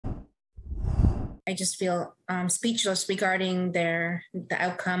I just feel speechless regarding the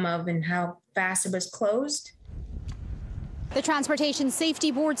outcome of and how fast it was closed. The Transportation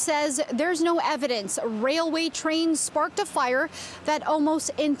Safety Board says there's no evidence a railway train sparked a fire that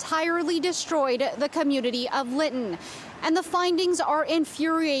almost entirely destroyed the community of Lytton. And the findings are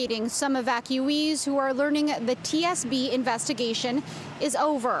infuriating some evacuees who are learning the TSB investigation is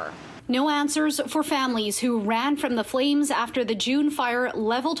over. No answers for families who ran from the flames after the June fire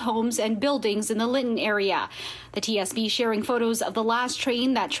leveled homes and buildings in the Lytton area. The TSB sharing photos of the last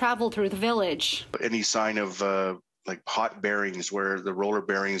train that traveled through the village. Any sign of like hot bearings where the roller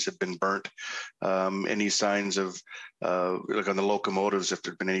bearings had been burnt, any signs of like on the locomotives, if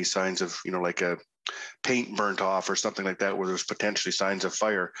there'd been any signs of, like a paint burnt off or something like that, where there's potentially signs of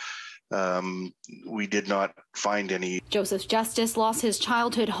fire. We did not find any. Joseph Justice lost his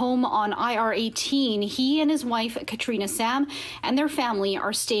childhood home on IR-18. He and his wife, Katrina Sam, and their family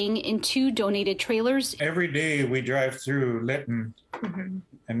are staying in 2 donated trailers. Every day we drive through Lytton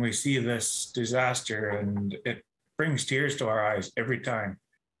and we see this disaster, and it brings tears to our eyes every time.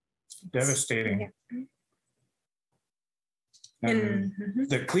 It's devastating. And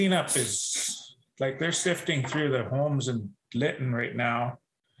the cleanup is like they're sifting through the homes in Lytton right now.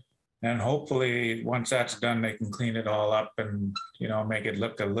 And hopefully once that's done, they can clean it all up and, make it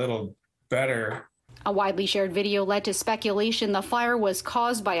look a little better. A widely shared video led to speculation the fire was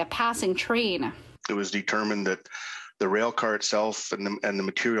caused by a passing train. It was determined that the rail car itself and the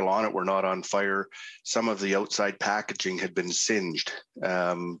material on it were not on fire. Some of the outside packaging had been singed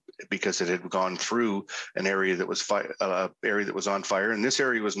because it had gone through an area that was on fire. And this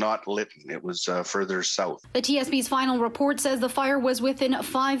area was not Lytton; it was further south. The TSB's final report says the fire was within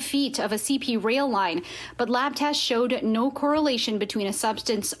 5 feet of a CP rail line, but lab tests showed no correlation between a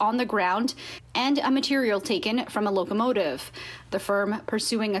substance on the ground and a material taken from a locomotive. The firm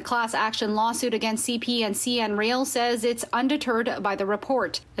pursuing a class action lawsuit against CP and CN Rail says it's undeterred by the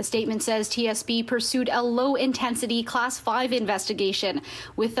report. The statement says TSB pursued a low-intensity Class 5 investigation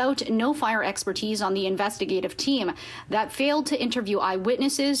without no fire expertise on the investigative team that failed to interview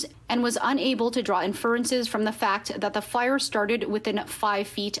eyewitnesses and was unable to draw inferences from the fact that the fire started within 5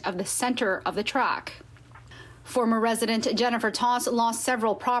 feet of the center of the track. Former resident Jennifer Toss lost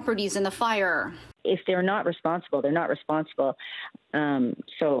several properties in the fire. If they're not responsible, they're not responsible.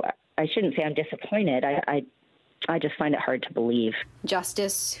 So I shouldn't say I'm disappointed. I just find it hard to believe.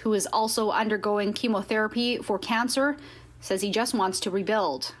 Justice, who is also undergoing chemotherapy for cancer, says he just wants to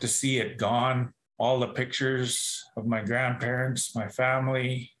rebuild. To see it gone, all the pictures of my grandparents, my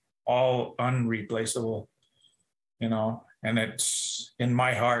family, all unreplaceable, and it's in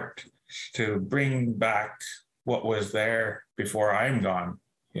my heart to bring back what was there before I'm gone.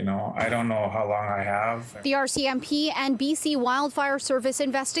 I don't know how long I have. The RCMP and BC Wildfire Service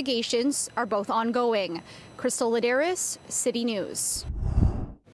investigations are both ongoing. Crystal Laderas, City News.